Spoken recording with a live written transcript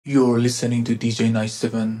You're listening to DJ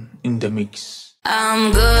 97 in the mix.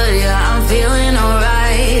 I'm good, yeah, I'm feeling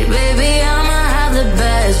alright. Baby, I'ma have the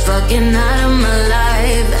best fucking night of my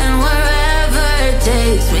life. And wherever it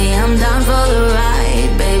takes me, I'm down for the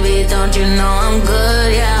ride. Baby, don't you know I'm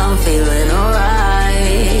good, yeah, I'm feeling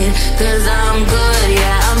alright. Cause I'm good,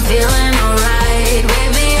 yeah, I'm feeling alright.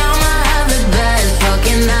 Baby, I'ma have the best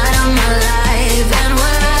fucking night of my life. And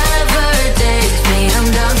wherever it takes me, I'm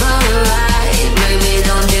down for the ride. Baby,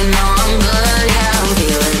 don't you know I'm good, yeah, I'm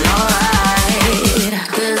feeling alright.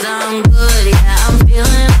 Cause I'm good, yeah, I'm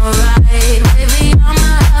feeling alright. Baby, I'ma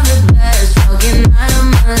have the best fucking night of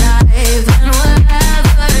my life. And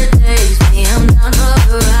wherever it takes me, I'm down for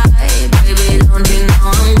the ride. Baby, don't you know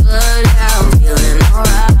I'm good, yeah, I'm feeling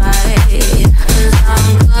alright. Cause I'm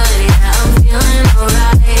good, yeah, I'm feeling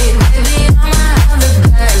alright. Baby, I'ma have the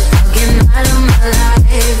best fucking night of my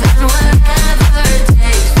life. And wherever it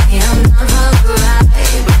takes me, I'm down for the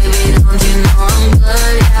ride. Baby, don't you know I'm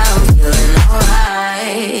good, yeah, I'm feeling alright.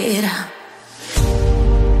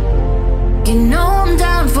 You know I'm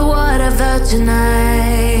down for what I felt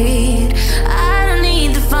tonight. I don't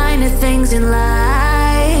need the finer things in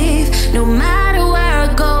life. No matter where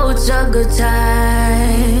I go, it's a good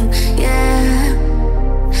time, yeah.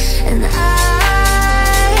 And I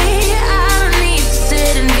don't need to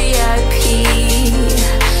sit in VIP.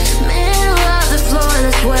 Middle of the floor,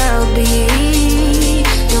 that's where I'll be.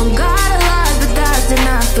 Don't got a lot, but that's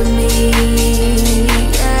enough for me,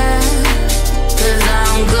 yeah. Cause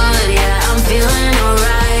I'm good, yeah, I'm feeling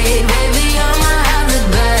alright. Baby, I'ma have the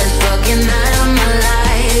best fucking night of my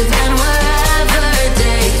life. And wherever it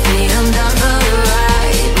takes me, I'm down for the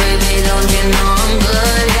ride. Baby, don't you know I'm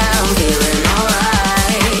good, yeah, I'm feeling alright.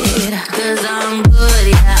 Cause I'm good,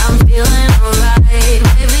 yeah, I'm feeling alright.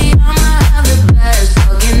 Baby, I'ma have the best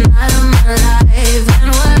fucking night of my life. And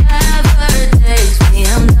wherever it takes me,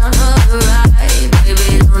 I'm down for the ride. Baby,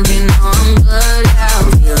 don't you know I'm good, yeah, I'm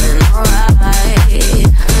feeling alright.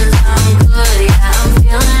 Cause I'm good, yeah, I'm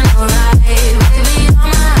feeling alright. Baby,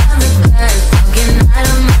 I'ma have the best fucking night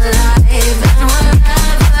of my life. And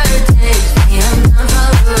wherever it takes me, I'm down for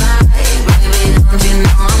the ride. Baby, don't you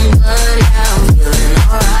know I'm good, yeah, I'm feeling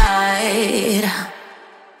alright.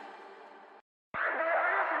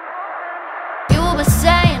 You were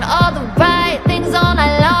saying all the right things all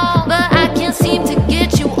night long, but I can't seem to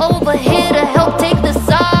get you over here to help take this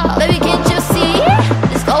off. Baby, can't you see?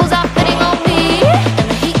 This goes off fitting on me, and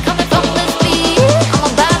the heat coming from this beat. I'm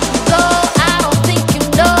about to go, I don't think you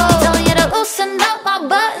know. Telling you to loosen up my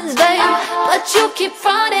buttons, babe, but you keep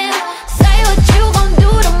fronting. Say what you gon'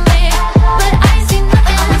 do to me, but I ain't seen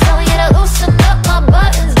nothing. Telling you to loosen up my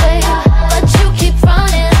buttons, babe, but you keep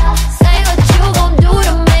fronting. Say what you gon' do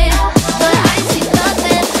to me, but I ain't seen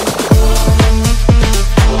nothing.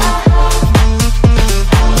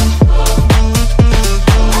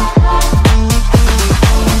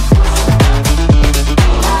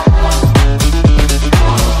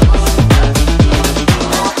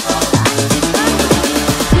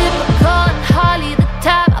 Typical and Harley the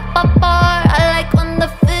type up a bar. I like when the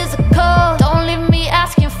physical. Don't leave me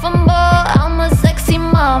asking for more. I'm a sexy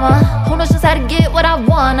mama who knows just how to get what I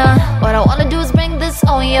wanna. What I wanna do is bring this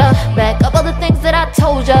on ya. Back up all the things that I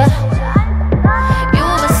told ya. You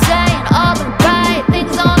were saying all the right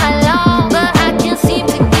things all night long, but I can't seem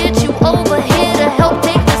to get you over here to help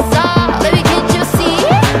take this off. Baby, can't you see?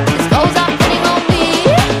 This goes off fitting on me,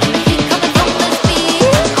 and the heat coming from this beat.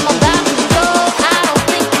 I'm about to go, I don't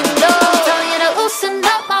think you know. Telling you to loosen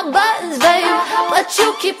up my buttons, babe, but you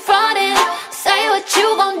keep fronting. Say what you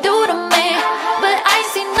gon' do to me, but I ain't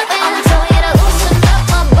seen nothing. I'm telling you to loosen up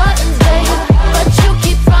my buttons, babe, but you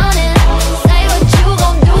keep fronting. Say what you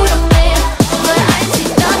gon' do to me, but I ain't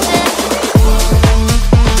seen nothing.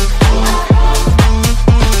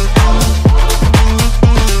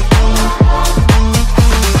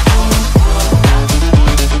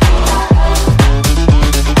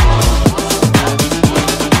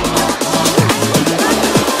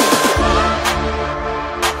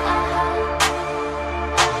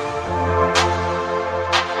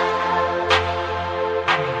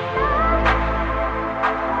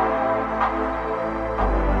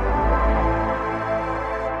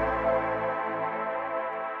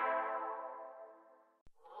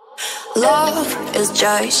 Love is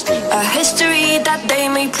just a history that they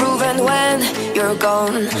may prove. And when you're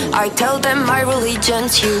gone, I tell them my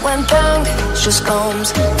religion's you. When just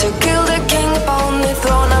comes to kill the king upon the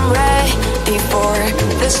throne, I'm ready for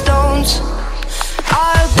the stones.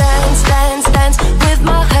 I'll dance, dance, dance with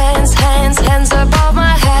my hands, hands, hands above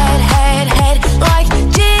my head, head, head. Like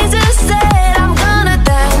Jesus said, I'm gonna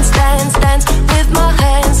dance, dance, dance with my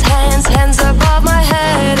hands, hands, hands above my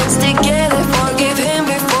head.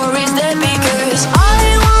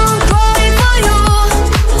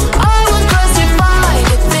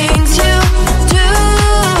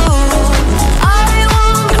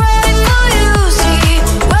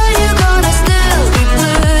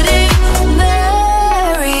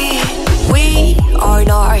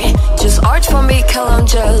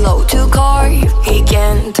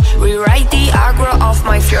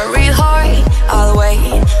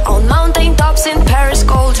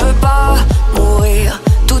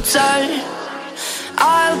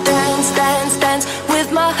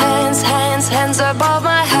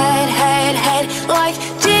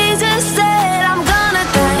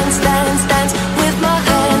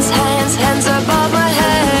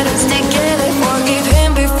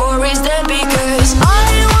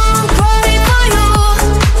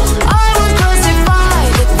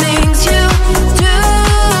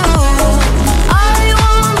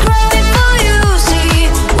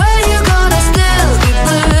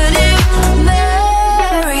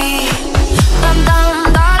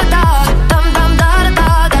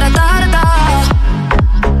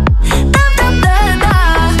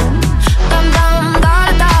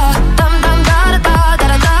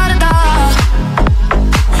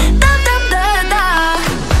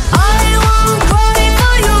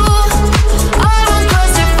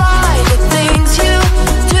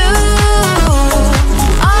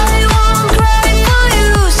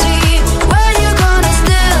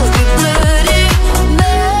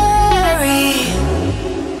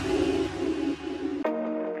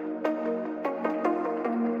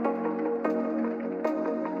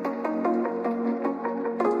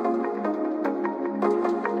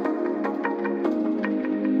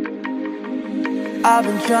 I've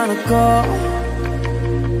been trying to go.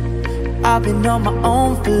 I've been on my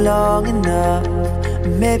own for long enough.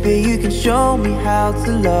 Maybe you can show me how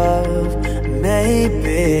to love.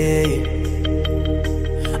 Maybe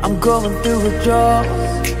I'm going through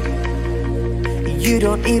withdrawals. You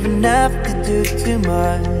don't even have to do too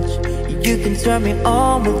much. You can turn me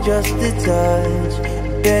on with just a touch,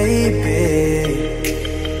 baby.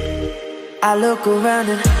 I look around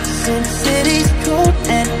and since city's cold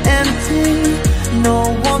and empty, no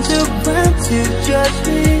one's around to judge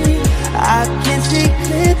me. I can see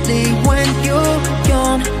clearly when you're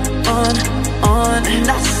gone, on. And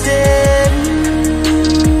I said,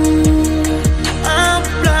 I'm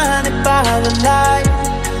blinded by the light.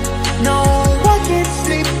 No, I can't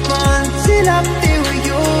sleep until I feel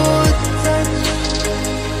your touch.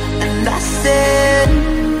 And I said,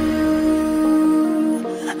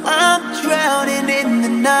 I'm drowning in the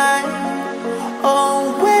night.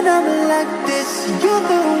 Oh, when I'm like this, you're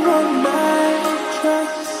the one I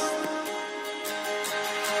trust.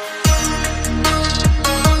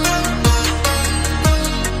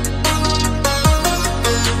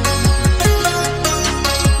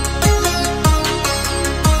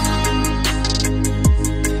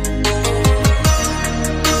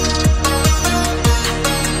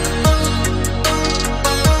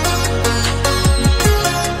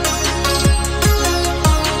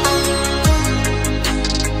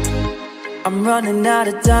 I'm running out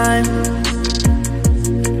of time,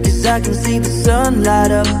 'cause I can see the sun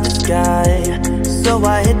light up the sky. So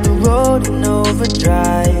I hit the road in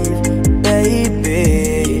overdrive,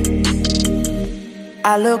 baby.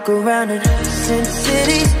 I look around and since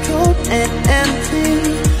city's cold and empty,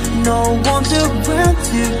 no one's around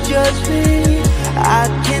to judge me. I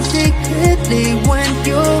can see clearly when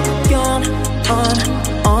you're gone,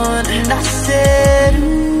 on. And I said,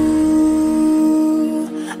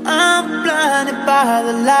 I'm blinded by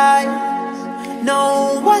the lights. No,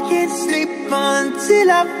 I can't sleep until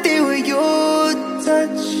I feel your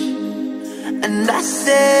touch. And I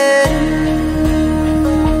said,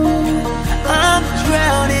 I'm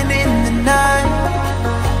drowning in the night.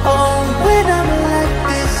 Oh, when I'm like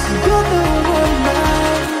this, you're the one I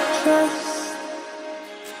trust.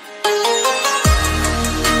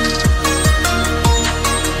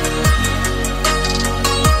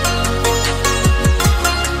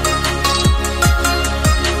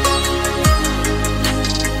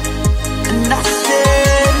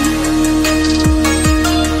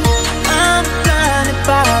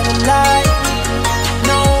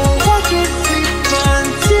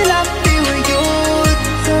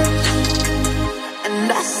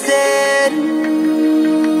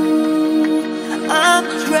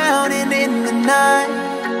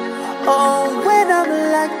 Oh, when I'm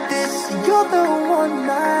like this, you're the one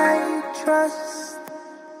I trust.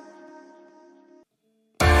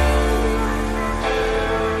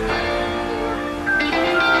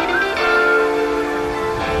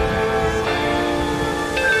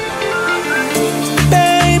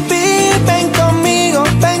 Baby, ven conmigo,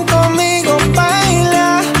 baila.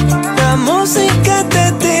 La música te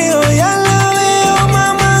digo, ya la veo,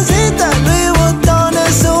 mamacita. Louis Vuitton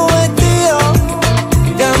es su vestido.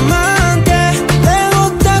 Diamante, le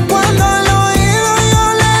gusta cuando al oído yo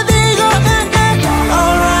le digo,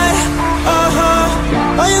 alright,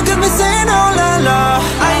 oh, you got me saying, oh, la, la.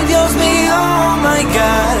 Ay, Dios mío, oh, my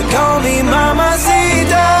God, call me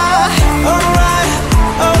mamacita. Alright,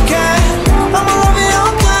 okay, I'ma love you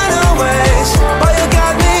all kind of ways. Boy, you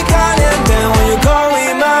got me caliente when you call me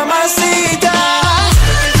mamacita.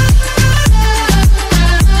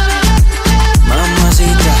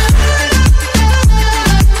 Mamacita,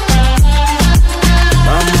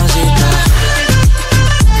 mamacita.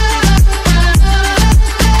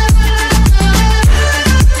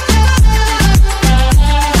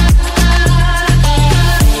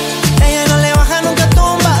 Ella no le baja, nunca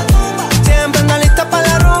tumba. Siempre anda lista pa'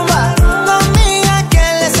 la rumba. Conmigo que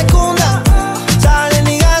le secunda. Salen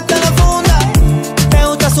y gasta la funda. Te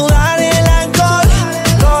gusta sudar y el alcohol.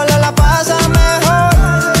 Sola la pasa mejor.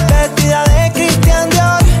 Vestida de Christian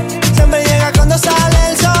Dior. Siempre llega cuando sale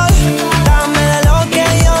el sol. Dame de lo que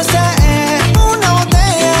yo sé. Una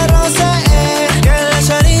botella de rosé. Que el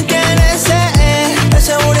shorty tiene sed.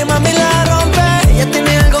 Ese booty mami la rompe. Ella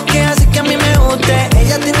tiene algo que hace que a mí me guste.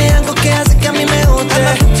 Ella tiene algo que hace que a mí me guste.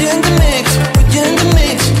 Put you in the mix, put you in the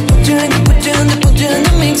mix, put you in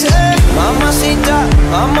the mix. Mamacita,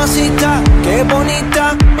 mamacita, qué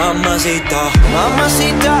bonita. Mamacita,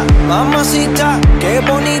 mamacita, mamacita, qué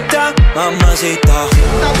bonita. Mamacita.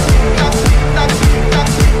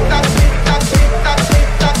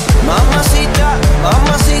 Mamacita,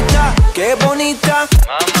 mamacita, qué bonita.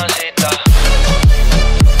 Mamacita.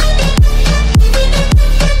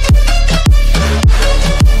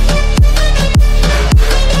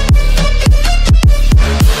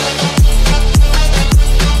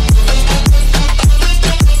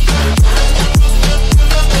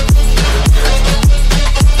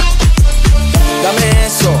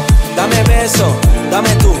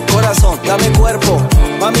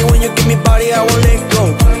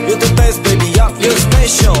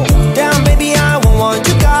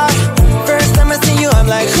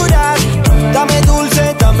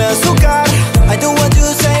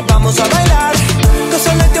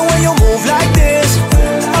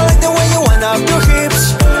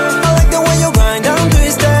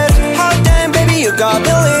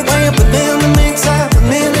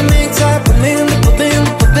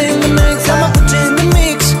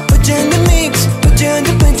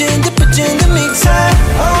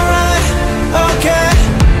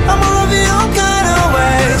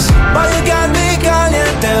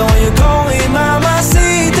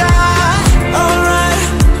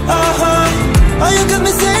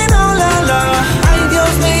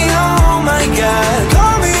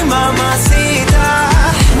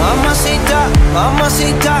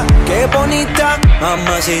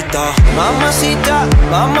 Mamacita, mamacita,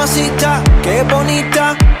 mamacita, qué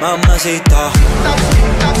bonita, mamacita.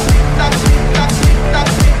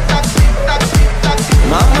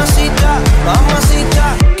 Mamacita,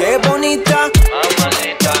 mamacita, qué bonita,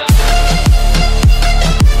 mamacita.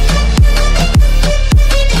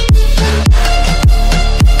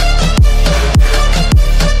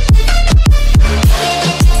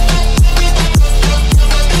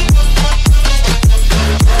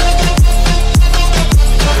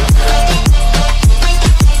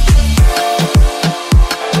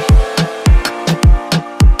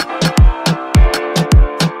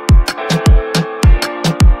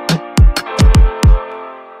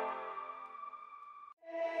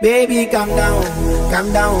 Baby, calm down,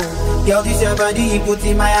 calm down. Yo, this your body, put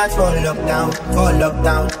in my heart for lockdown, oh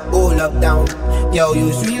lockdown. Yo,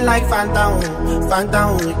 you sweet like phantom,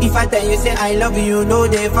 phantom. If I tell you say I love you, no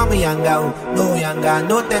day for me young girl, no young girl.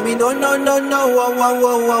 No tell me no, no, no, no. Oh, oh,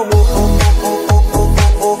 oh, oh, oh, oh, oh, oh, oh,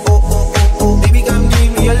 oh, oh, oh, oh. Baby, come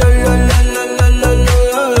give me a lo, lo, lo, lo, lo, lo, lo,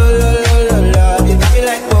 lo, lo, lo. You got me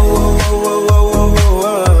like oh, oh, oh, oh, oh,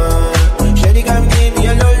 oh, oh. Shawty, come give me a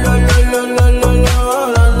lo, lo, lo, lo, lo, lo, lo.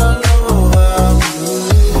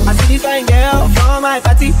 My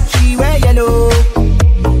party, she wear yellow.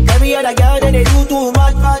 Every other girl that they do too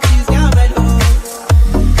much, but she's got mellow.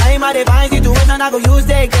 I'm at a fine situation, I go use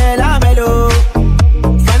the girl, I'm mellow.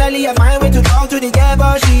 Finally I find way to talk to the girl,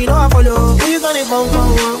 but she know I follow. Who you gonna phone for?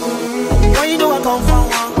 Why you know I come from?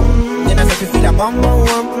 Then I start to feel a bum bum.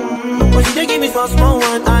 But she just give me some small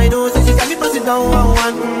one. I know, so she got me pressing down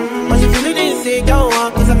one. But she feeling insecure,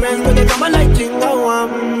 cause her friends when they come and like chingo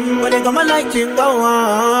one. When they come and like chingo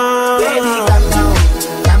one. Baby, calm down,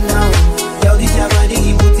 calm down. Yo, this your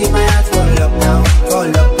body, put in my heart for lockdown, oh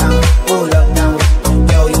lockdown.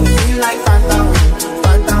 Yo, you feel like phantom,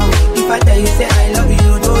 phantom. If I tell you say I love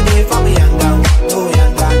you, no day for me young girl, no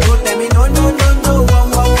young girl. Don't tell me no, no, no, no. Whoa,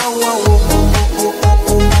 whoa, whoa, whoa,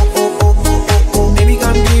 whoa. Baby,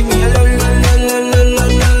 come give me a lo, lo, lo, lo, lo, lo,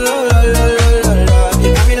 lo, lo, lo. You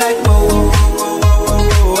got me like whoa, whoa, whoa,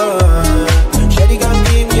 whoa, whoa. Shawty, come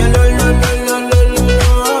give me a lo, lo, lo, lo,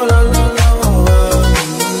 lo, lo, lo.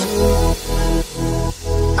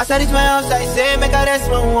 I said it's my house, I say make a rest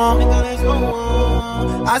one more.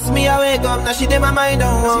 Ask me I wake up, now she did my mind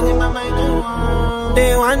on one.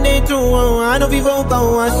 Day one, day two, I know people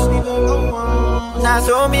go us. Now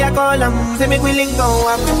so me I call them, say make we link go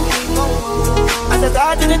up. As I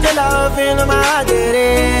start to tell her, feel my heart it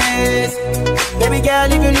is. Baby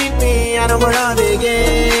girl, if you leave me, I don't go love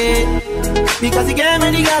again. Because you gave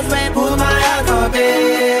me the gas, man, pull my heart up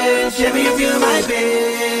in. Show me you feel my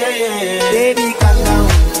pain. Baby, calm down,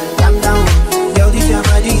 calm down. Yo, this your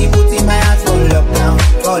body, put in my heart for lockdown,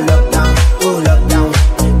 oh lockdown.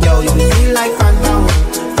 Yo, you feel like phantom,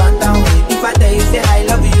 phantom. If I tell you say I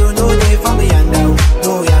love you, no day for me young girl,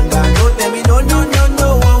 no young girl. Don't tell me no, no, no, no.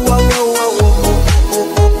 Whoa, whoa, whoa, whoa,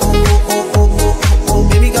 whoa.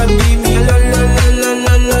 Baby, come give me a lo, lo, lo, lo,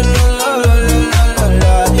 lo, lo, lo, lo,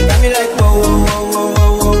 lo. You got me like whoa, whoa, whoa,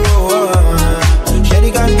 whoa, whoa, whoa. Shawty,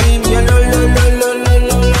 come give me a lo, lo, lo, lo,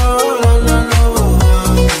 lo, lo, lo, lo.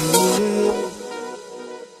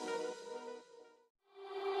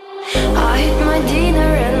 I hit my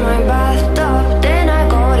dinner in my bathtub, then I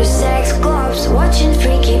go to sex clubs, watching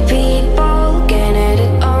freaky people getting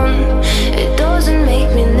it on. It doesn't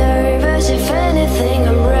make me nervous, if anything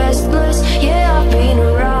I'm restless. Yeah, I've been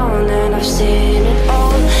around and I've seen it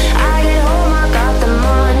all. I get home, I got the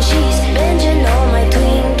munchies, binging on my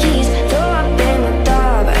Twinkies, throw up in the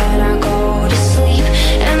tub and I go to sleep.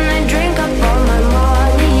 And I drink up all my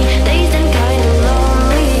money, dazed and kinda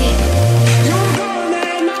lonely. You're gone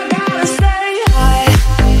and I gotta stay high.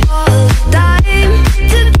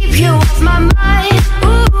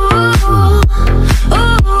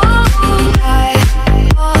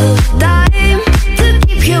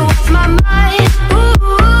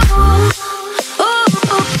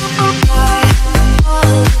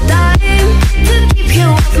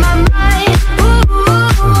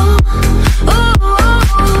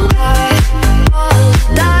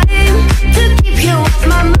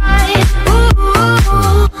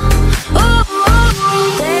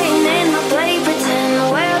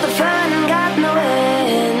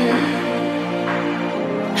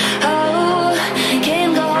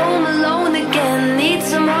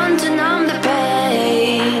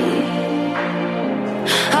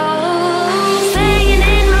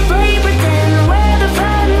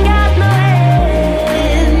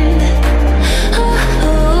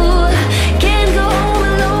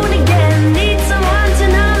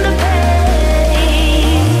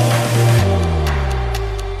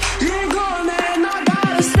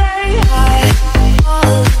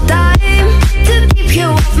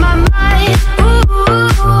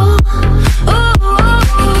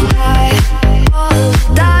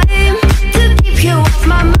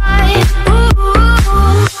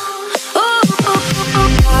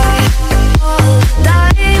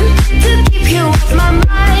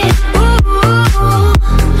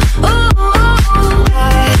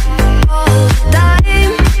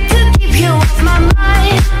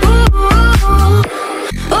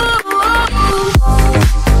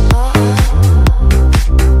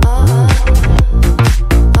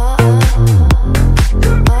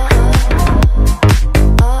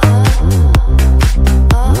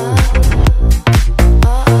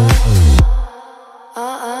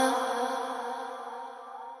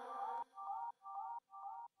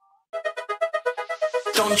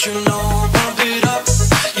 Don't you know, pump it up.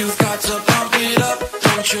 You've got to pump it up.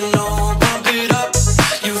 Don't you know, pump it up.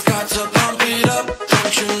 You've got to pump it up.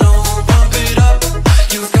 Don't you know, pump it up.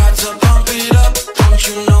 You've got to pump it up. Don't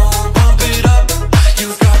you know, pump it up.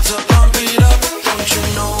 You've got to pump it up. Don't you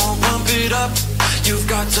know, pump it up. You've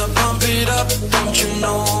got to pump it up. Don't you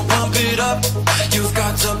know, pump it up. You've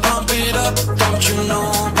got to pump it up. Don't you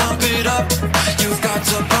know, pump it up. You've got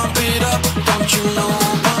to pump it up. Don't you know,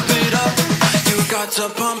 pump it up. You've got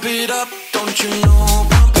to pump it up. Don't you know,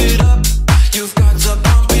 pump it up. You've got to pump it up. Don't you know, pump it up. You've got to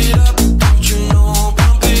pump it up. Don't you know,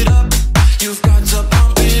 pump it up. You've got to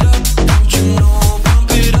pump it up. Don't you know,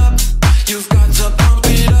 pump it up. You've got to pump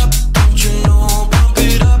it up. Don't you know, pump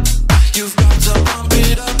it up. You've got to pump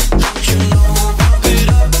it up. Don't you know, pump it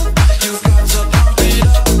up. You've got to pump it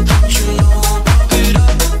up. Don't you know, pump it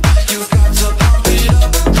up.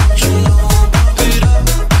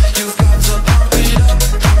 You've got to pump it up.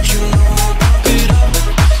 Don't you know, pump it up.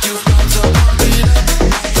 You've got to pump it up.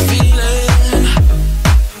 Feeling.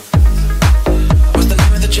 What's the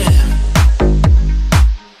name of the jam?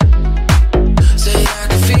 Say I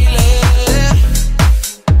can feel it.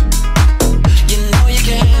 You know you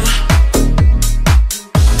can.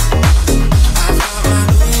 I've got my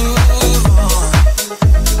groove on,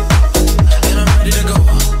 and I'm ready to go.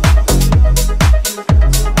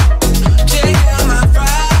 Take out my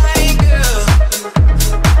pride, girl,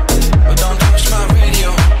 but don't touch my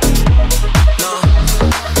radio. No.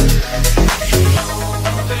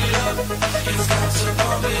 Pump it up. You've got to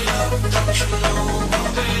pump it up. Don't you know?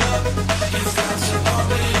 Pump it up. You've got to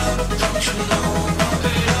pump it up. Don't you know? Pump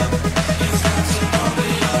it up. You've got to pump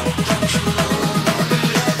it up. Don't you know? Pump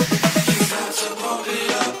it up. You've got to pump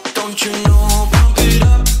it up.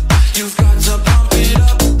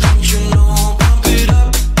 Don't you know? Pump it up.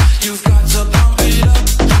 You've got to pump it up.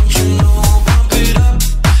 Don't you know? Pump it up. You've got to pump it up. Don't you know? Pump it up.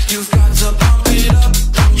 You've got to pump it up.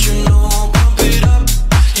 Don't you know? Pump it up.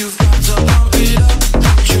 You've got to pump it up.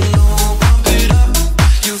 Don't you know? Pump it up.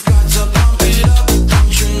 You've got to pump it up.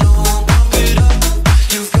 Don't you know? Pump it up.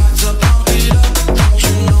 You've got to pump it up. Don't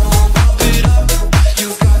you know? Pump it up.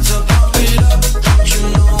 You've got to pump it up. Don't you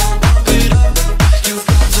know? Pump it up. You've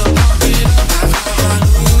got to pump it up. I've got my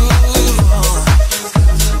groove on,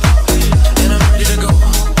 and I'm ready to go.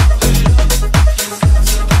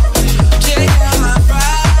 Take out my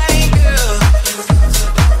pride, girl,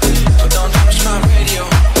 but don't touch my radio.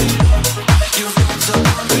 You've got to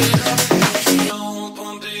pump it up. You know,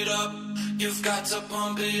 pump it up. You've got to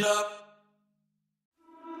pump it up.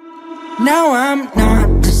 Now I'm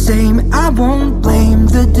not the same, I won't blame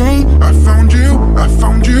the day I found you, I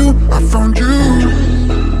found you, I found you.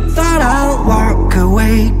 thought I'll walk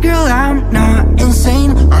away. Girl, I'm not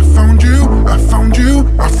insane. I found you, I found you,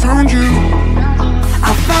 I found you.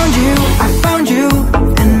 I found you, I found you,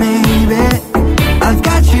 and maybe I've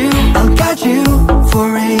got you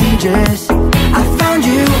for ages. I found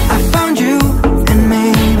you, and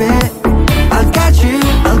maybe I've got you,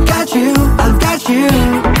 I've got you.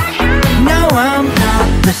 Now I'm not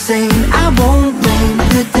the same, I won't blame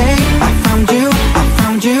the day. I found you, I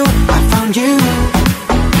found you, I found you.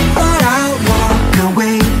 Thought I'll walk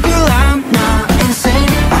away. Girl, I'm not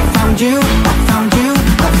insane. I found you, I found you,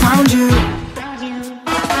 I found you.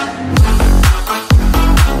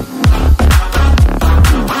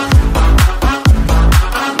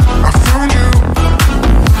 I found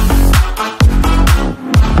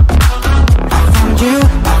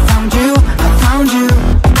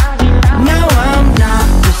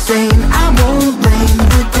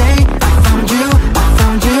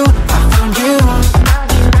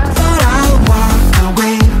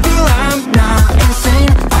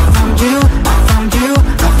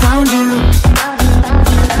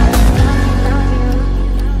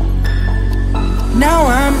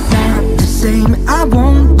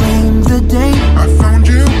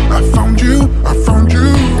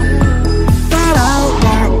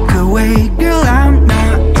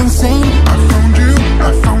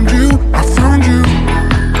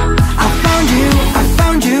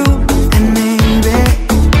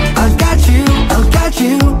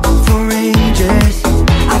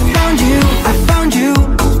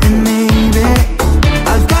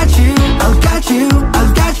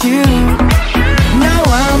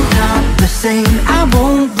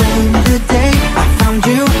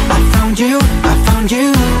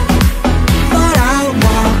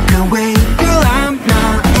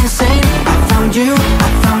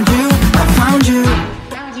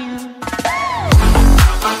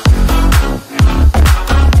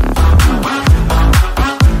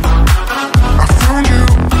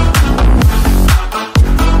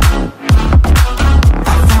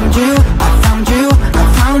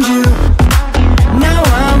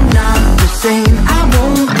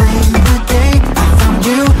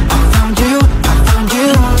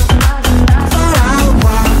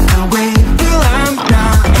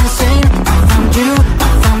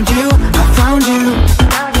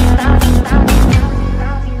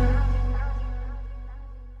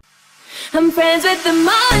I'm friends with the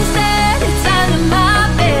monster that's under my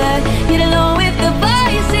bed. Get along with the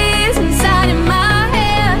voices inside of my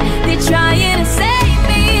head. They're trying to save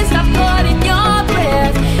me, stop holding your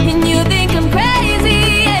breath. And you think I'm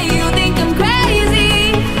crazy, yeah, you think I'm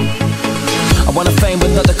crazy. I wanna fame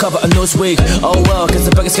with another cover of Newsweek. Oh well, cause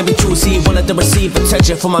the beggars can be choosy. Wanted to receive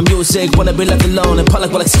attention for my music. Wanna be left alone and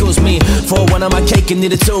public will excuse me. For one of my cake and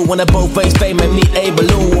needed two. When I both face fame and meet a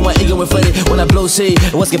balloon. When my ego inflated, when I blue see,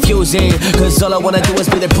 it was confusing. Cause all I wanna do is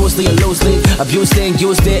be the Bruce Lee and loosely. Abused it,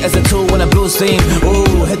 used it as a tool when I blues theme.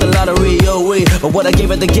 Ooh, hit the lottery, oh wait. But what I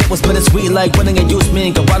gave it to get was bittersweet. Like winning a used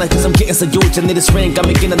me. Ironic cause I'm getting so huge. I need a ring, I'm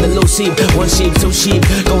beginning to lose sheep. One sheep, two sheep.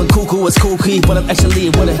 Going cuckoo, it's cool key. But I'm actually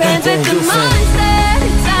with it. Friends with the monster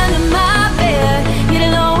that's under my bed. Get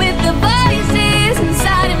along with the voices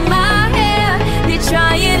inside of my head. They're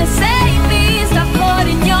trying to save me, stop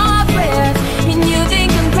holding your breath. And you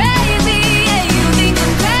think I'm crazy, yeah, you think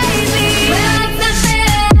I'm crazy. Well, it's not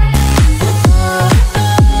fair.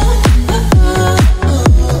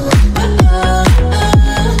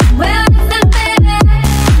 Well, it's not fair.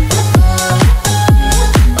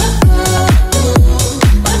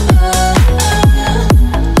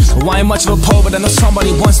 Well, I ain't much of a poet, but I know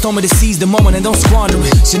somebody once told me to seize the moment and don't squander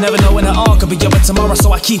it. You never know when it all could be over tomorrow,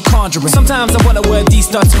 so I keep conjuring. Sometimes I wonder where these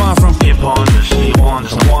thoughts come from. You ponders, you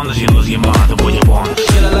wonders, and wonders, you lose your mind, the way you want.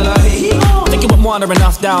 Thinking I'm wandering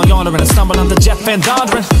off down yonder and I stumbled onto Jeff Van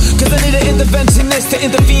Donderen. Cause I need an interventionist to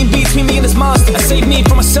intervene between me and this monster and save me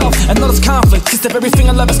from myself and all this conflict. Cause if everything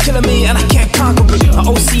I love is killing me and I can't conquer it. My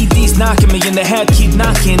OCD's knocking me in the head, keep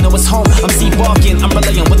knocking. No, it's home, I'm sleepwalking. I'm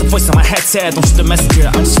relaying what the voice in my head said. Don't shoot the messenger,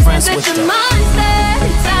 I'm just friends with the them. monster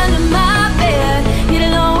that's under my bed. Get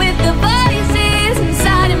along with the voices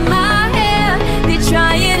inside of my head. They're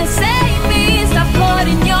trying to save me, stop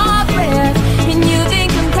holding your breath. And you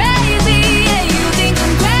think I'm crazy, yeah, you think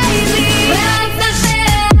I'm crazy. Well, it's not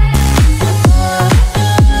fair.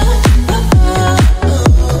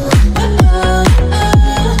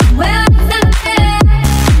 Well, it's not fair.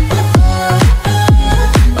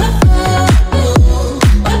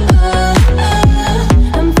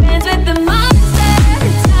 I'm friends with the monster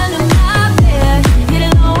that's under my bed. Get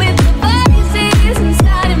along with the voices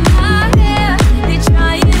inside of my head. They're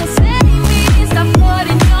trying to save me, stop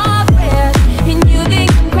holding your breath. And you think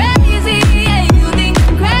I'm crazy, yeah, you think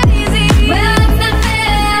I'm crazy. Well, it's not fair.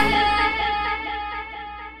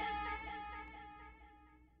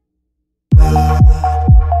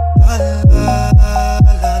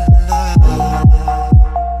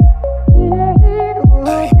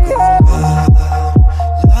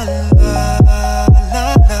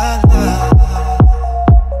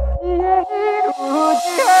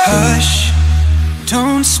 Hush,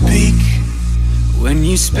 don't speak. When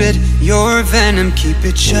you spit your venom, keep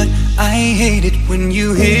it shut. I hate it when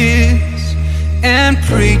you hiss and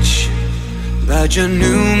preach about your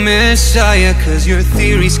new messiah, cause your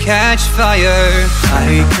theories catch fire.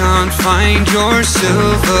 I can't find your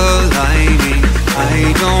silver lining.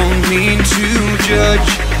 I don't mean to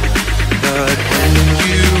judge, but when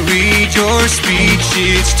you read your speech,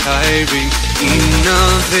 it's tiring.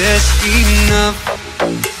 Enough is enough.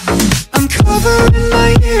 I'm covering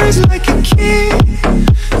my ears like a kid.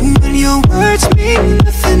 When your words mean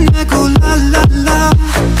nothing, I go la la la.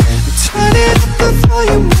 Turn it up the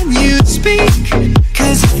volume when you speak,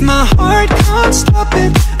 cause if my heart can't stop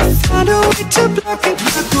it, I find a way to block it.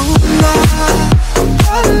 I go la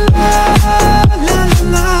la la la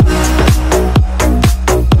la.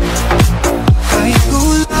 I go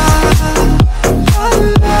la la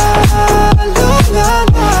la la la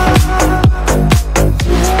la.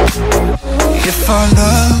 If our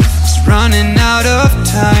love's running out of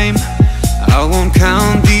time, I won't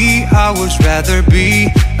count the hours, rather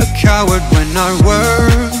be a coward when our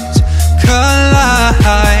worlds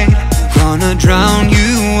collide. Gonna drown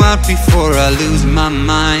you out before I lose my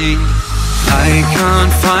mind. I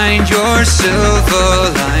can't find your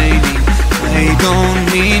silver lining. I don't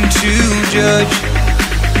mean to judge,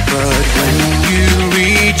 but when you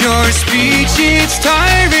read your speech, it's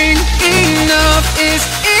tiring. Enough is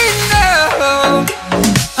enough.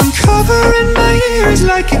 I'm covering my ears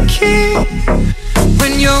like a kid.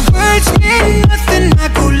 When your words mean nothing, I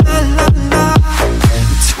go la la la.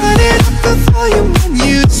 Turn it up the volume when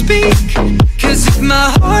you speak, cause if my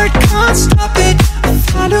heart can't stop it, I'll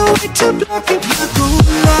find a way to block it. I go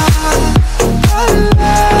la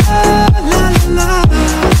la la la la.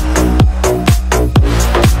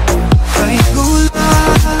 I go la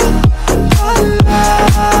la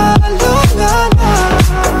la la la la.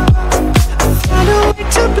 I'll find a way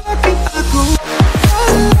to block it. I go la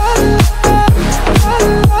la la la la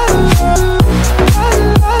la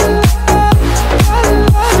la.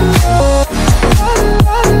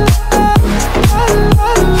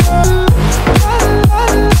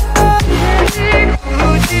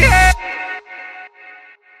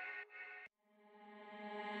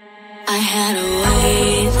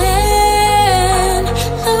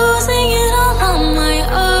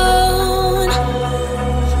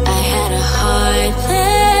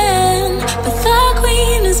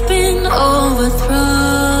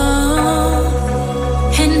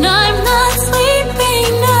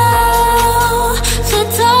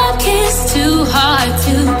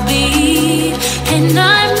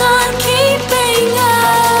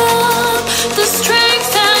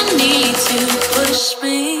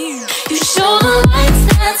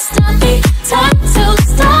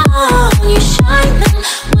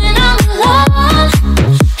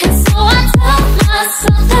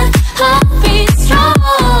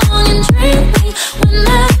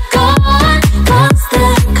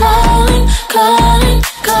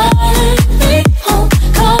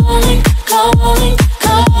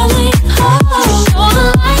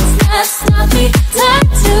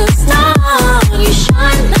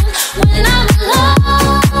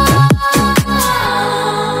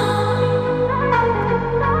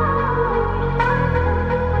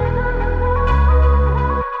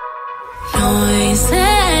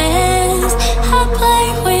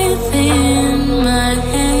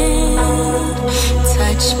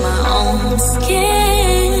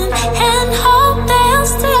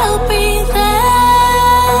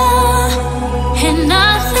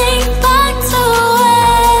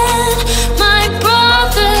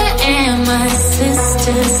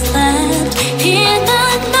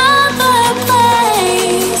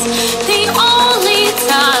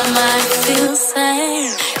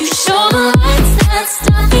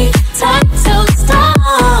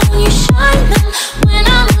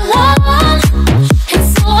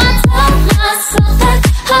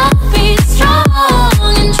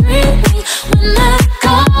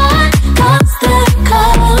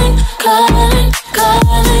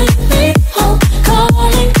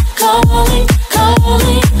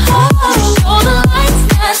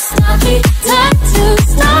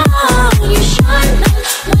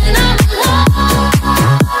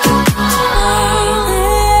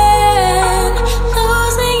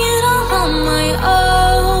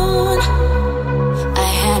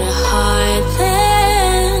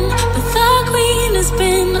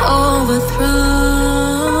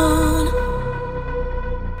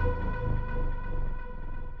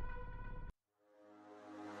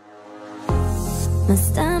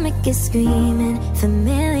 you're screaming,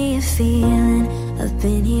 familiar feeling, I've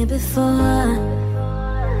been here before.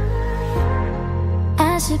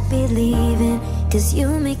 I should be leaving, cause you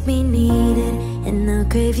make me need it, and I'll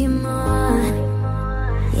crave you more.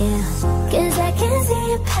 Yeah, cause I can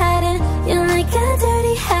see a pattern, you're like a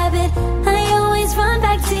dirty habit, I always run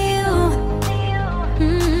back to you.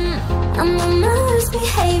 I'm on my worst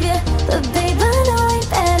behavior, but babe, I know I'm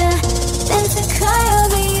better than to cry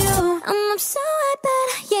over you. I'm so I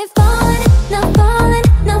better, yeah, falling, not falling,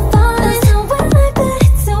 not falling. Somewhere like that,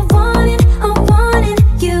 it's so wanting, I'm wanting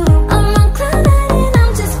you. I'm on cloud nine and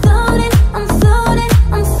I'm just floating, I'm floating,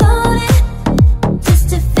 I'm floating, just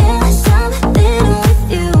to feel something with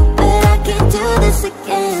you. But I can't do this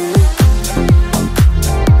again,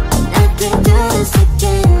 I can't do this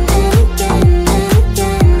again and again and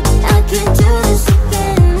again. I can't do this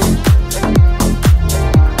again,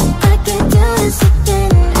 I can't do this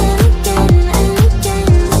again and again and again.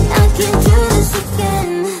 I can't do this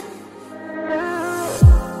again.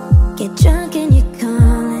 Get drunk and you're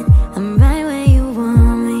calling, I'm right where you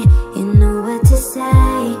want me, you know what to say.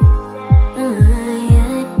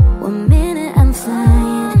 Yeah. 1 minute I'm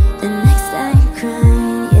flying, the next I'm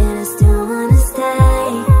crying, yet I still wanna stay.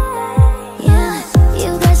 Yeah, you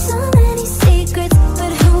got so many secrets,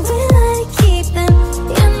 but who will I keep them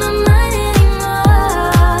in my mind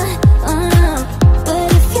anymore? Oh no, but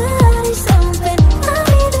if your heart is open, I'll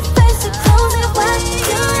be the first to close it. Why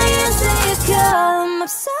do I answer your call? I'm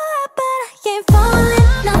upset, but I can't falling,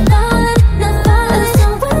 not falling, not falling.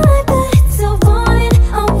 Somewhere like that, it's so wanting,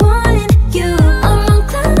 I'm wanting you. I'm on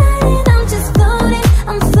cloud nine and I'm just floating,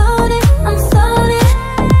 I'm floating, I'm floating,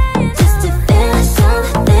 just to feel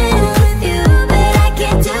something with you. But I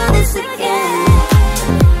can't do this again,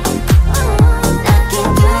 I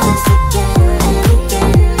can't do this again and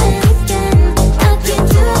again and again. I can't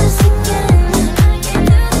do this again,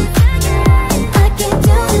 I can't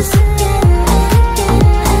do this again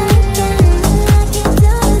and again and again. I can't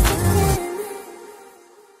do this again.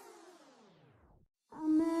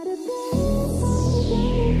 I'm at a place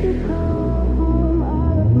to call home.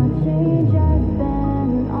 All of my change I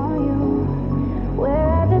spent on you. Where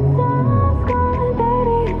are the times gone,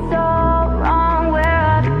 baby? It's all wrong. Where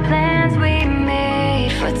are the plans we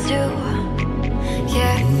made for two?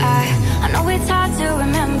 Yeah, I know it's hard to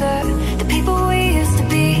remember the people we used to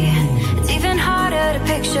be. It's even harder to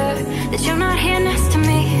picture that you're not here next to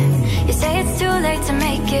me. You say it's too late to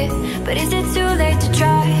make it, but is it too late to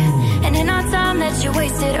try? And in our time that you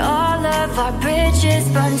wasted, all of our bridges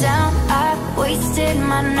burned down. I wasted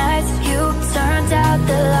my nights, you turned out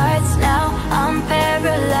the lights. Now I'm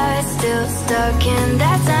paralyzed, still stuck in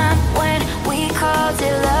that time when we called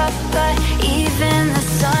it love. But even the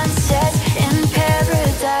sun sets in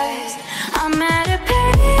paradise. I'm at a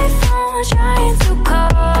payphone trying to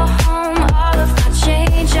call home. All of my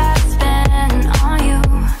change I spent on you.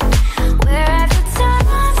 Where have the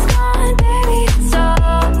times gone, baby? It's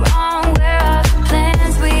all wrong. Where are the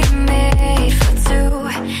plans we made for two?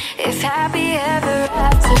 If happy ever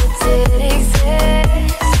after did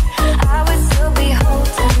exist, I would still be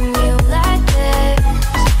holding you like this.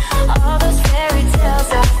 All those fairy tales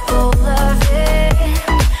are full of it.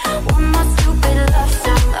 One more stupid love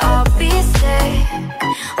song, I'll be sick.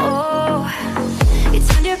 Oh, you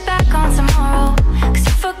turned your back on tomorrow, cause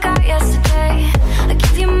you forgot yesterday. I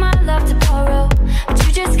give you my love to borrow, but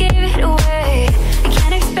you just gave it away. You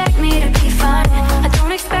can't expect me to be fine, I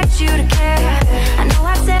don't expect you to care. I know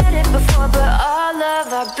I've said it before, but all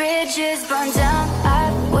of our bridges burned down.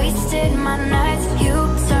 I wasted my nights, you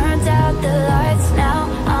turned out the lights. Now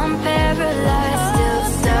I'm paralyzed, still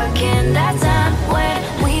stuck in that time when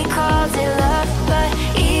we called it love. But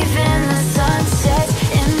even the sun sets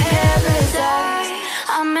in paradise.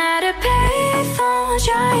 I'm at a payphone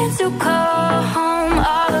trying to call home.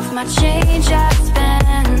 All of my change I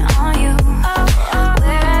spent on you.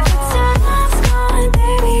 Where have the times gone,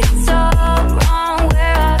 baby? It's all wrong.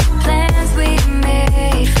 Where are the plans we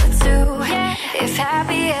made for two? If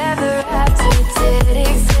happy ever after did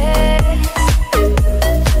exist,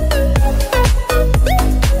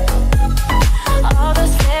 all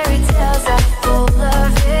those fairy tales are full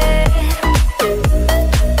of it.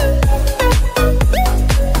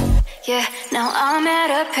 Yeah, now I'm at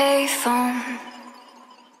a payphone.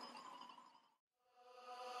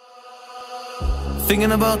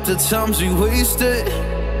 Thinking about the times we wasted,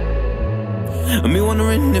 me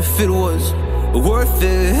wondering if it was worth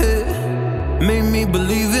it. Made me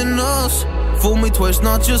believe in us, fooled me twice,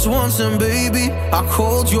 not just once. And baby, I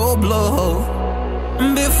called your bluff.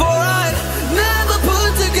 Before I never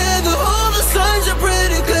put together all the signs. You're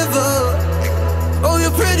pretty clever, oh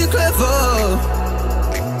you're pretty clever.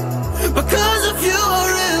 Because of you I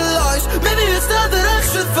realize maybe it's not that I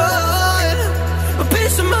should find a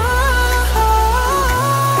peace of mind.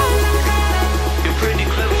 You're pretty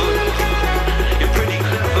clever. You're pretty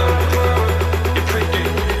clever. You're pretty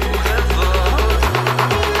clever.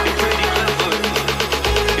 You're pretty clever.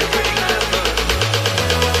 You're pretty clever.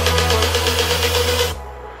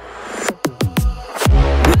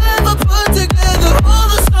 Never put together all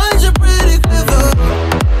the signs. You're pretty clever.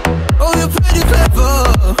 Oh, you're pretty clever.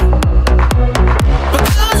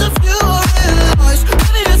 Because of you I realize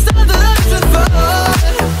maybe it's not that I should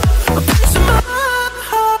find a peace of mind.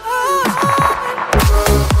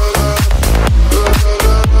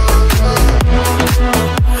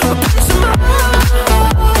 A peace of mind.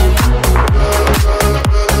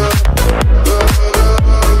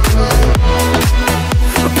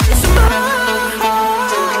 A peace of mind.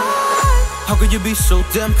 How could you be so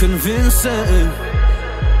damn convincing?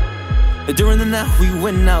 During the night we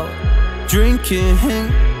went out drinking.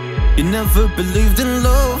 You never believed in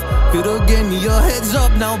love. Could've gave me your heads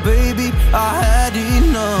up. Now baby, I had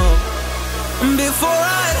enough. Before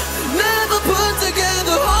I never put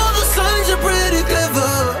together all the signs. You're pretty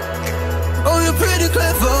clever. Oh, you're pretty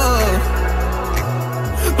clever.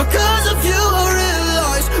 Because of you I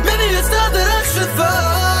realize maybe it's not that I should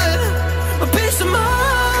find a peace of mind.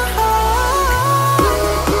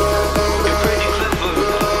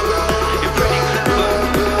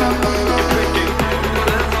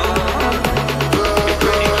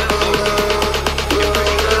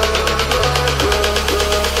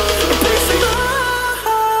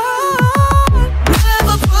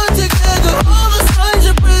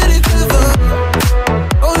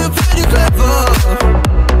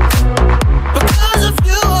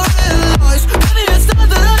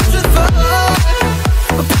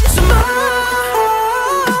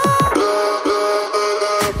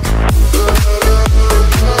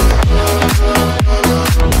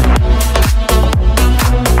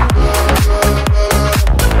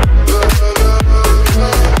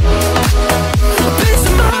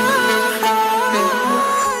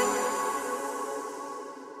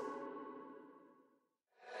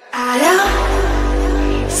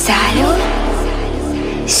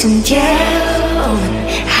 숨겨온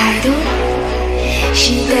하루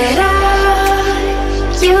시대로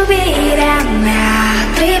유일한 나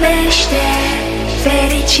Primește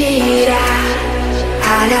fericirea.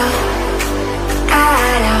 Alo,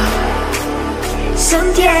 alo,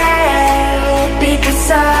 sunt eu,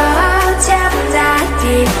 Picasso, ți-am dat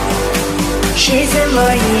timp și sunt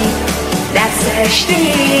voit, dar să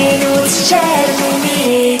știi, nu-ți cer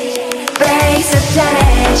nimic. Vrei să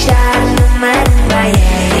pleci, dar numai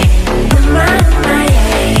ei, numai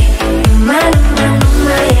ei,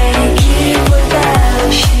 numai ei, chipul tău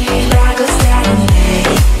și dragostea din ei.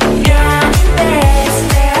 Reamintesc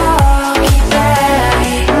pe ochii tăi,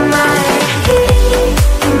 mai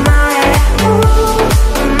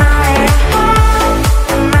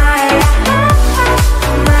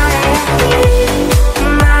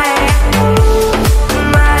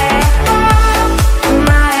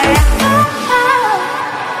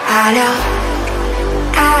alo,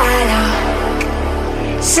 alo,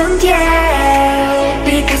 sunt eu,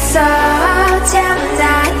 Picasso, ți-am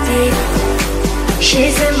dat timp și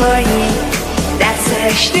sunt voit, dar să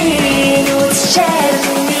știi, nu-ți cer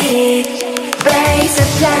nimic. Vrei să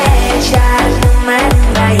pleci, dar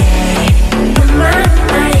numai ei,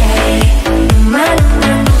 numai ei,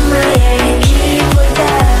 numai ei, chipul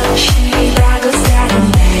tău și dragostea din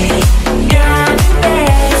ei.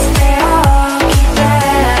 Reamintesc pe ochii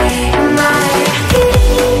tăi,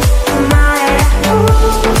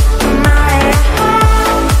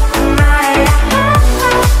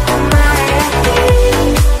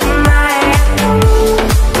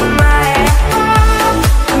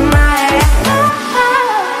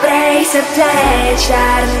 vrei să pleci,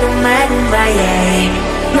 dar numai ei,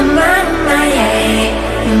 numai ei,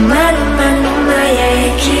 numai ei,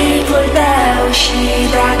 chipul tău și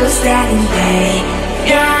dragostea din tei.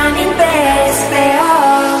 Reamintesc pe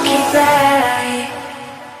ochii tăi.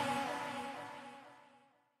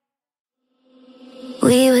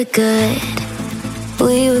 We were good,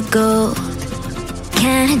 we were gold,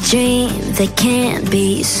 kind of dream that can't be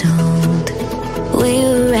sold. We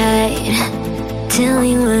were right till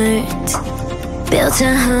we weren't, built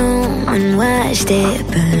a home and watched it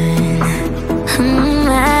burn.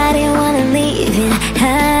 I didn't wanna leave you,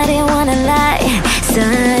 I didn't wanna lie.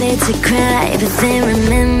 Started to cry, but then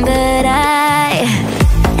remembered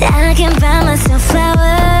I can buy myself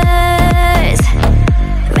flowers,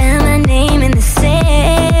 write my name in the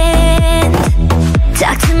sand,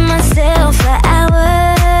 talk to myself for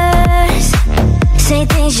hours, say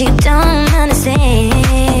things you don't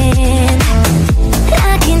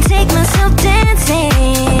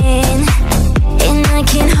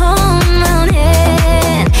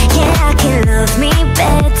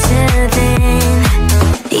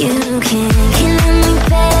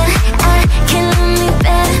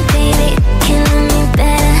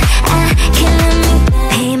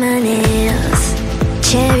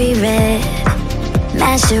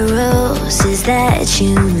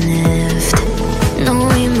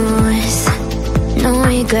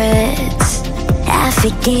regrets. I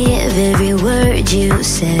forgive every word you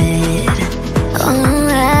said. Oh,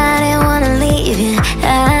 I didn't wanna leave you,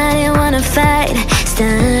 I didn't wanna fight.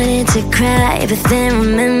 Started to cry, but then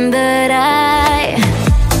remembered I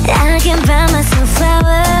can buy myself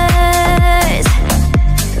flowers,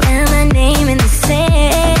 write my name in the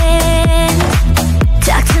sand,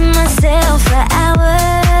 talk to myself for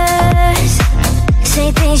hours, say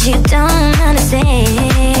things you don't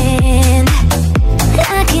understand.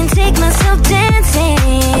 I can take myself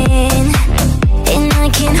dancing, and I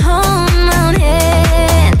can hold my own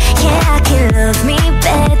hand. Yeah, I can love me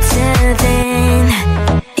better than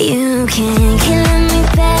you can. Can love me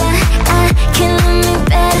better, I can love me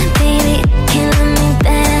better, baby. Can love me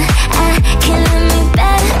better, I can love me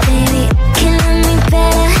better, baby. Can love me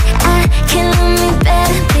better, I can love me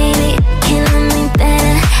better, baby. Can love me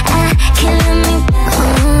better, I can love me better.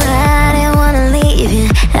 Oh, I didn't wanna leave you,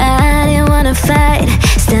 I didn't wanna fight.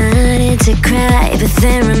 Started to cry, but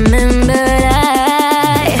then remembered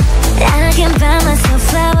I can buy myself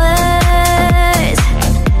flowers,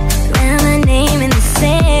 write my name in the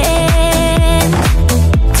sand,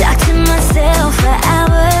 talk to myself for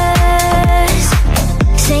hours,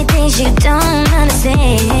 say things you don't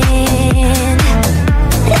understand.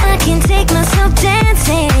 I can take myself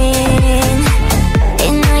dancing,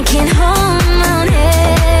 and I can hold my own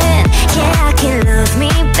hand. Yeah, I can love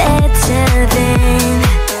me better than,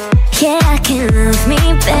 yeah, I can love me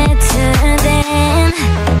better than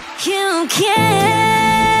you can.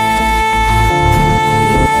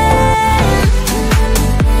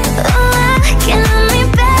 Oh, I can love me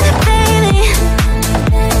better, baby.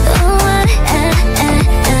 Oh, I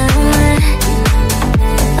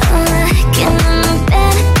can love me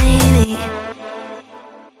better, baby.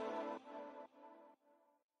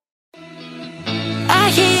 I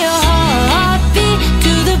hear your heartbeat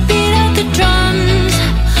to the beat of the drums.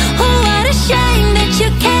 Oh, what a shame that you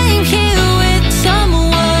came here with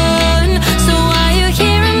someone. So while you're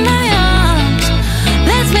here in my arms,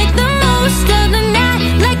 let's make the most of the night,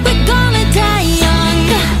 like we're gonna die young.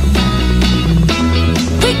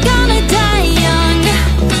 We're gonna die young,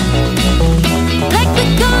 like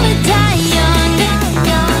we're gonna die young.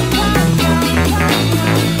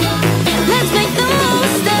 Let's make the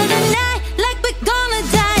most of the night, like we're gonna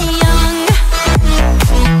die young.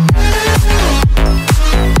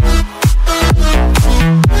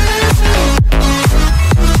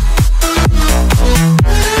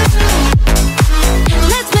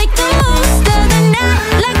 Let's make the most of the night,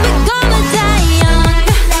 like we're gonna die young.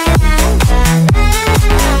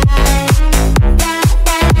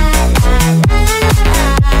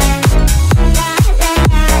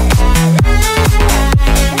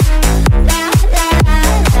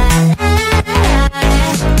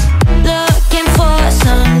 Looking for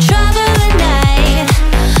some trouble tonight.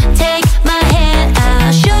 Take my hand,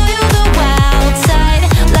 I'll show you the wild side.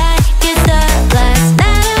 Like it's the last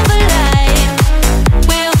night of a life,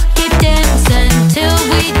 we'll keep dancing till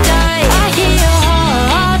we die. I hear your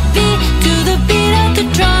heartbeat to the beat of the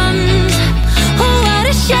drums. Oh, what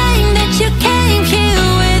a shame that you came here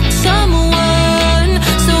with someone.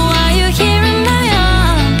 So while you're here in my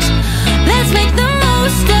arms, let's make the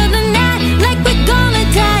most of the night, like we're gonna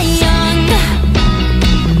die young.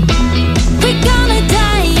 We're gonna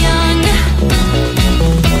die young,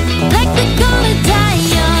 like we're gonna die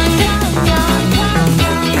young.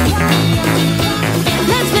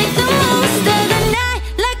 Let's make the most of the night,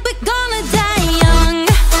 like we're gonna die young.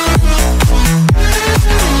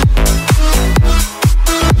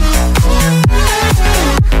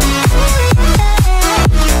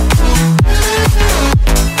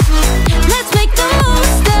 Let's make the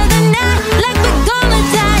most of the night, like we're gonna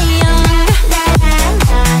die young.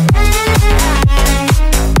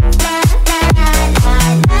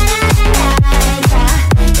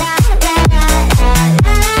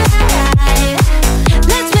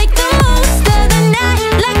 Let's make the most of the night,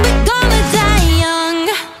 like we're gonna die young.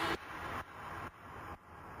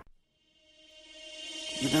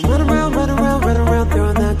 You've been running around,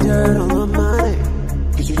 throwing that dirt all on my name.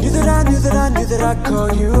 'Cause you knew that I knew that I'd call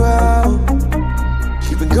you out.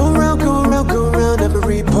 You've been going around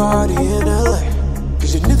every party in LA.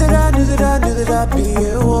 'Cause you knew that I knew that I'd be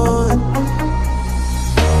at one.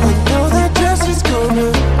 I know that dress is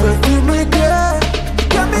gonna perfume my girl. You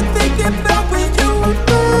got me thinking about when you were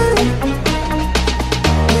mine.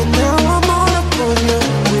 And now I'm all up on you,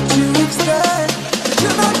 what you expect? But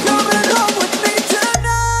you're not coming home with me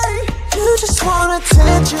tonight. You just want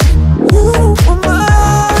attention, you want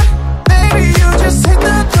mine. Maybe you just hit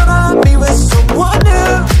the door on me with someone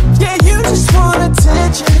new. Yeah, you just want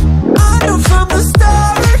attention, I knew from the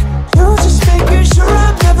start. You're just making sure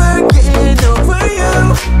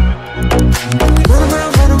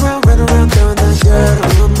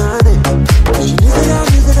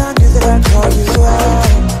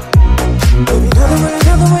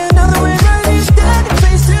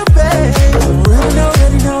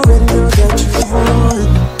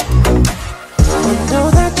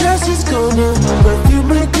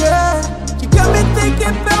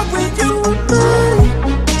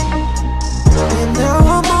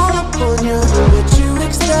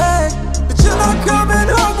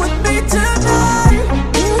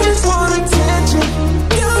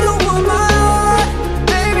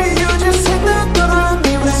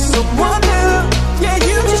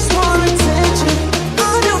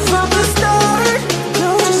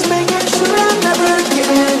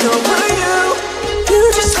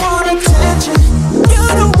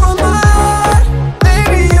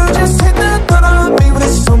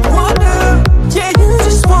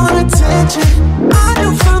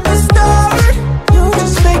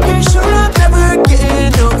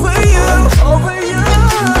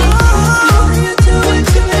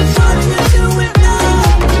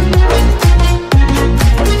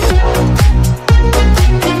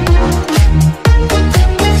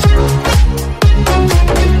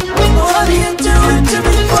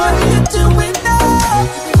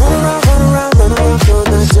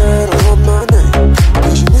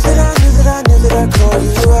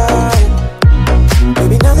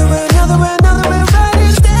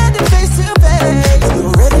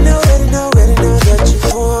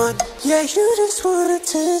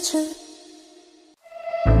attention.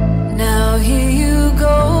 Now here you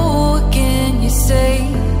go again. You say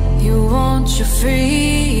you want your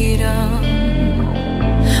freedom.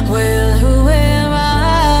 Well, who am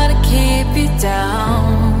I to keep you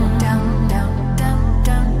down? Down, down, down,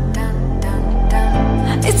 down, down, down,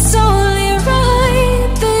 down. It's only right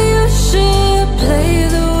that you should play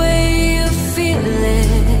the way you feel it,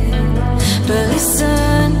 but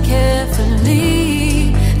listen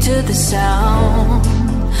carefully to the sound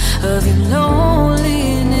of your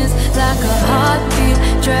loneliness. Like a heartbeat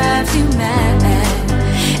drives you mad,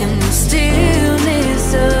 in the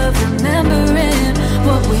stillness of remembering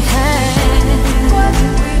what we had,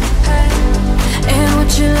 and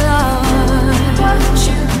what you lost,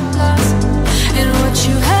 and what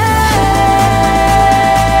you had,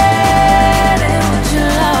 and what you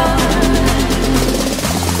lost.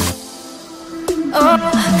 Oh,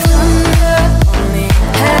 thunder only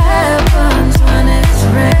happens when it's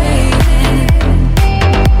raining.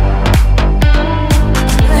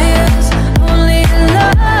 Players only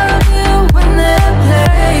love you when they're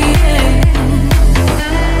playing.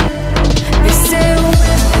 They say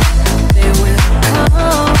they will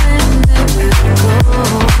come and they will go.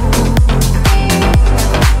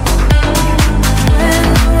 When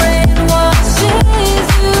the rain washes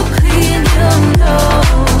you clean, you'll know.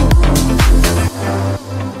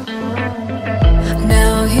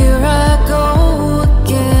 Now here I go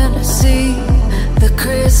again. I see the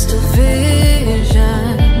crystal vision.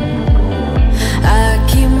 I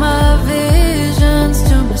keep my visions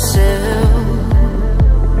to myself.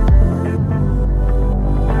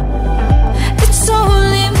 It's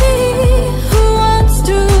only me who wants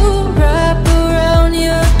to wrap around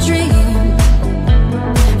your dream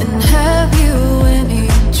and have you any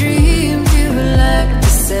dreams you like to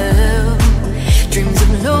sell. Dreams of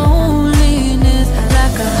loneliness,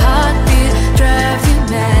 like a heartbeat drives you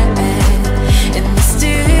mad, in the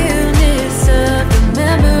stillness of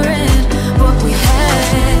remembering what we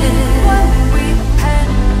had,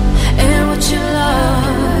 and what you lost,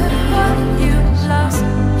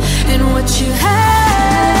 and what you had,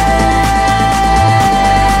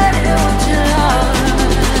 and what you lost.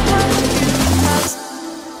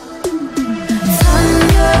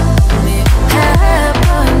 Thunder only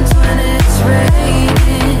happens when it's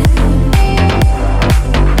raining.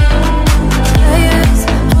 Players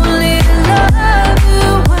only love you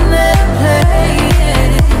when they're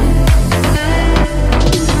playing.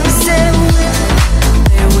 They say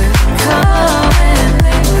they will come and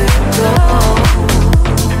they will go.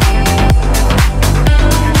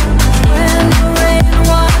 When the rain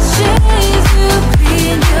washes you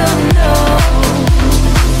clean, you'll know.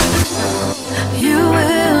 You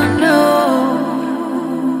will know.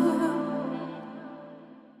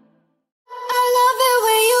 I love it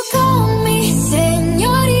when you call me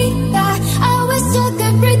señorita. I wish I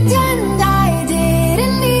could pretend I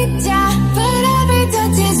didn't need ya, but every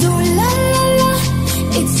touch is ooh la la la.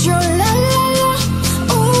 It's true la la la.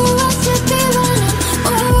 Oh, I should be running.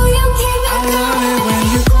 Oh, you keep me I love it coming. when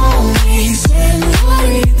you call me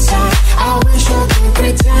señorita. I wish I could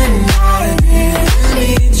pretend I didn't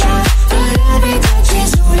need ya, but every touch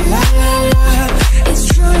is ooh la la la. It's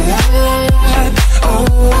true la la la.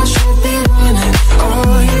 Oh, I should be running.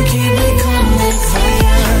 Oh, you keep me coming for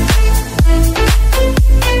ya.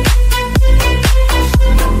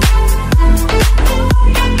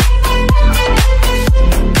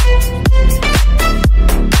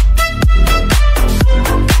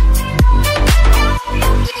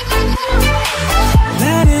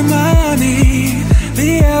 Land in Miami, the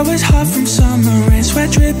air was hot from summer rain, sweat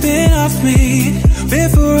dripping off me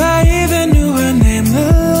before I even knew her name. La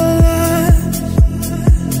la la,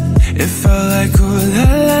 it felt like ooh la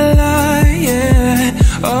la la, yeah.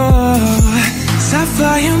 Oh,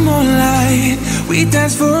 sapphire moonlight, we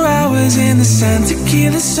danced for hours in the sand,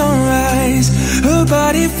 tequila sunrise. Her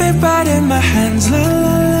body fit right in my hands. La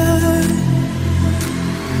la la.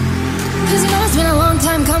 'Cause you know it's been a long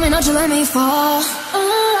time coming, don't you let me fall.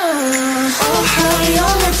 Oh, how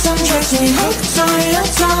your lips undress me, hooked on your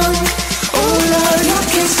tongue. Oh, Lord, your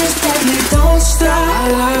kisses deadly, don't stop. I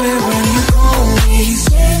love it when you call me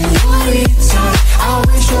señorita. I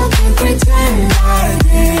wish I could pretend I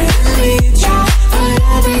didn't need ya, but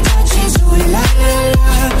every touch is ooh la la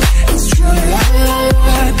la. It's true la la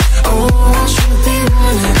la. Oh, I should be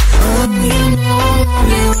running. Oh, you know I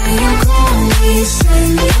love it when you call me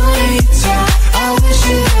señorita. I wish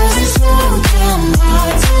it wasn't so damn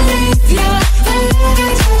hard to leave ya, but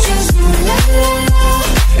every touch is ooh la la la.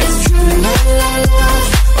 It's true la la la.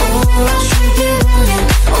 Oh, I should be running.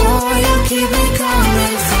 Oh,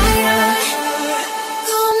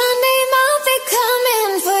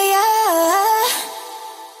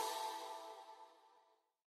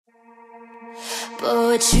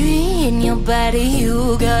 Poetry in your body,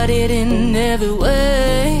 you got it in every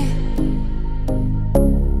way.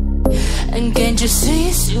 And can't you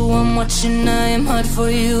see what I'm watching? I am hot for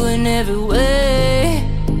you in every way.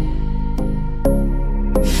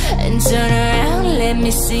 And turn around, let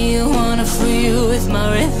me see you, wanna free you with my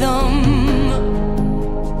rhythm.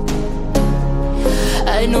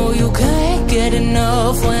 I know you can't get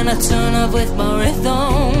enough when I turn up with my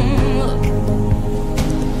rhythm.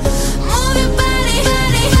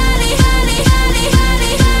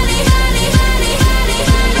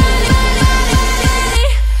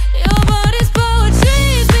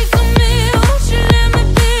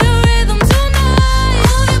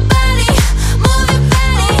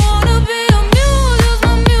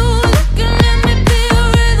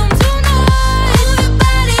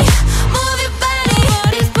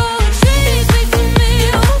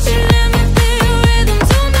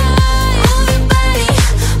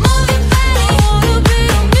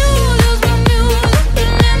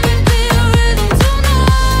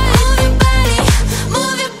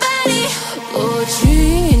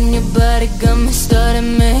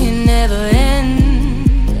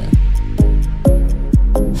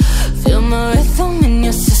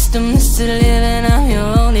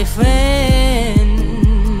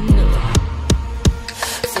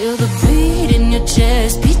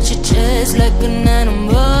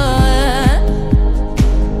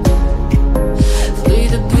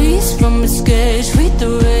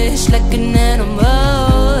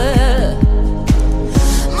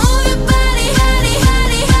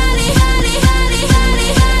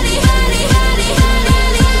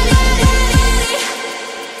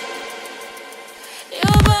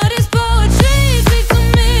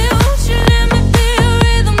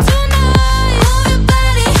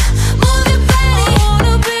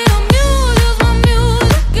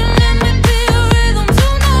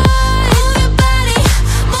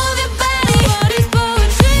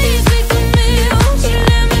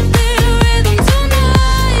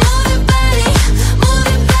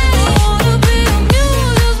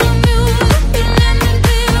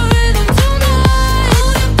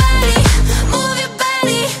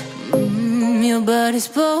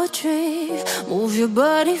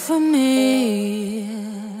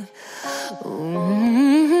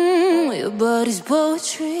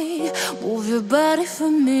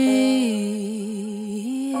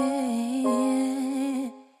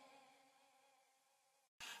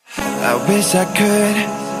 I wish I could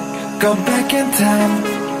go back in time,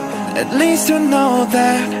 at least to know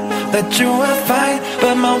that you are fine.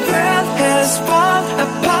 But my world has fallen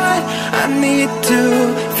apart. I need to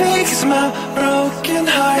fix my broken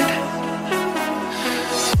heart.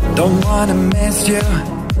 Don't wanna miss you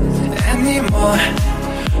anymore,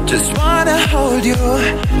 just wanna hold you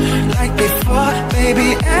like before. Baby,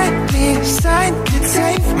 at least I could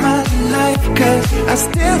save my life, cause I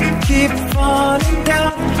still keep falling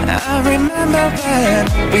down. I remember when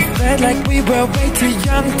we felt like we were way too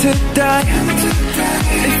young to die.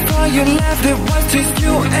 Before you left, it was just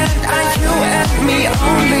you and I, you and me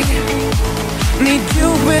only. Need you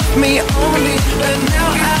with me only, but now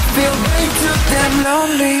I feel way too damn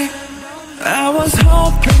lonely. I was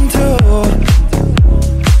hoping to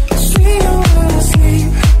see you when I sleep,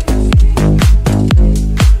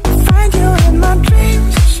 find you in my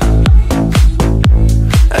dreams,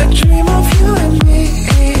 a dream of you and me.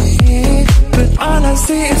 But all I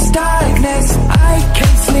see is darkness, I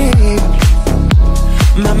can't sleep.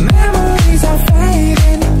 My memories are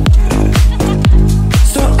fading,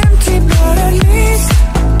 so empty but at least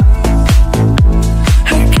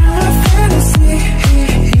I got my fantasy.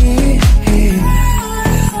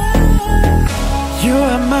 You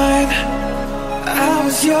are mine, I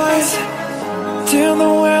was yours, till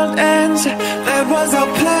the world ends. That was our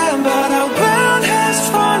plan, but our world has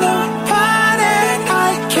fallen apart, and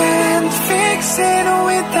I can't fix it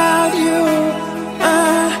without you.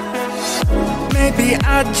 Maybe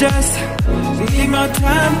I just need more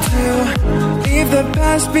time to leave the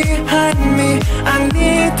past behind me. I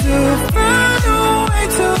need to find a way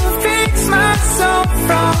to fix myself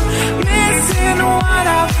from missing what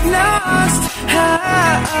I've lost.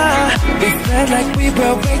 We felt like we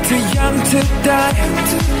were way too young to die.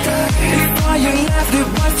 Before you left, it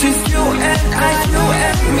was just you and I, you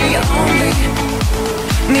and me only.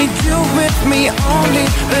 Need you with me only,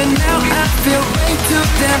 but now I feel way too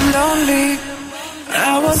damn lonely. I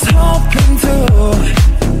was hoping to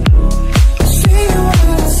see you when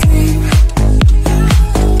I sleep,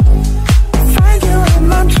 find you in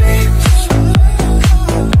my dreams,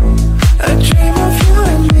 a dream of you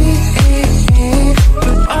and me.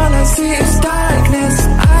 But all I see is darkness,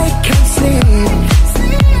 I can't sleep.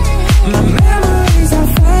 My memories are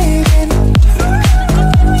fading.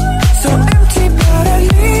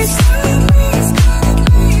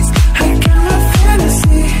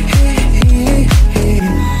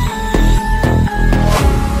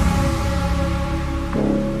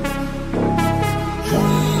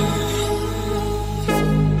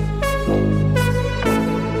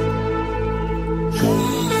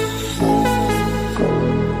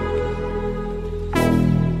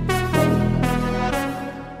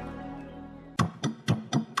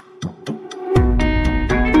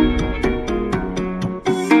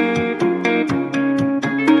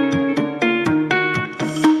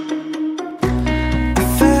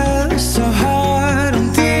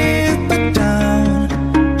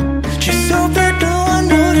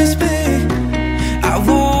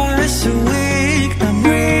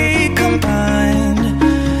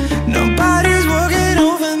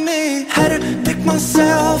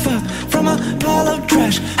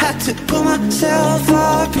 to pull myself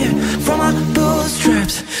up, yeah, from my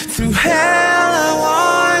bootstraps. Through hell I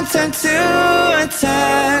wanted to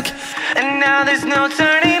attack, and now there's no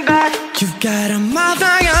turning back. You've got a mouth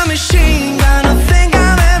like a machine gun. I think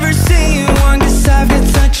I've ever seen one, 'cause I've got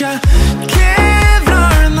such a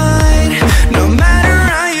Kevlar mind. No matter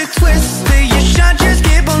how you twist it, your shot just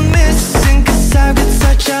keep on missing, 'cause I've got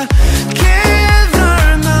such a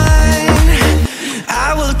Kevlar mind.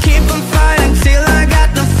 I will keep on fighting till I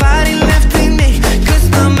got no fighting left in me, 'cause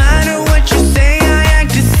no matter what you say, I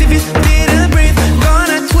act as if you didn't breathe.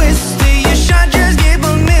 Gonna twist it, your shot just keep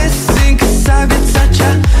on missing, 'cause I've got such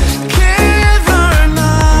a Kevlar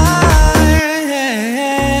mind.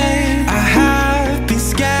 I have been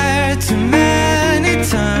scared too many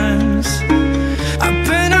times. I've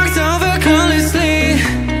been knocked over carelessly.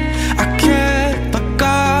 I kept my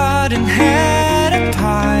guard and head up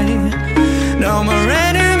high. No more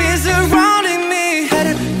enemies surrounding me. Had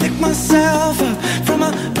to pick myself up from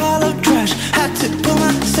a pile of trash. Had to pull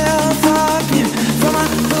myself up, yeah, from my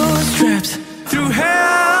bootstraps. Through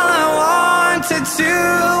hell I wanted to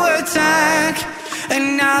attack, and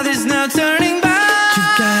now there's no turning back.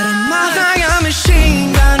 You've got a mouth like a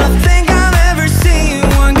machine gun. I think I've ever seen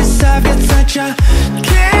one, 'cause I've got such a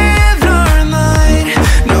Kevlar mind.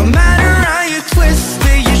 No matter how you twist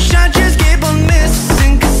it, your shot just keep on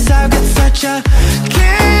missing, 'cause I've got such a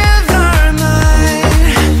Kevlar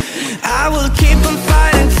mind. I will keep on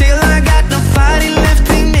fighting till I got no fighting left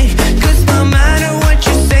in me, 'cause no matter what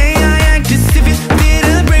you say, I act as if you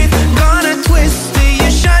didn't breathe. Gonna twist it,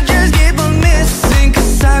 your shot just keep on missing,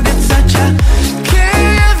 'cause I've got such a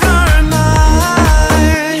Kevlar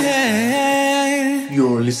mind.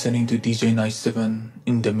 You're listening to DJ 97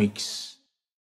 in the mix.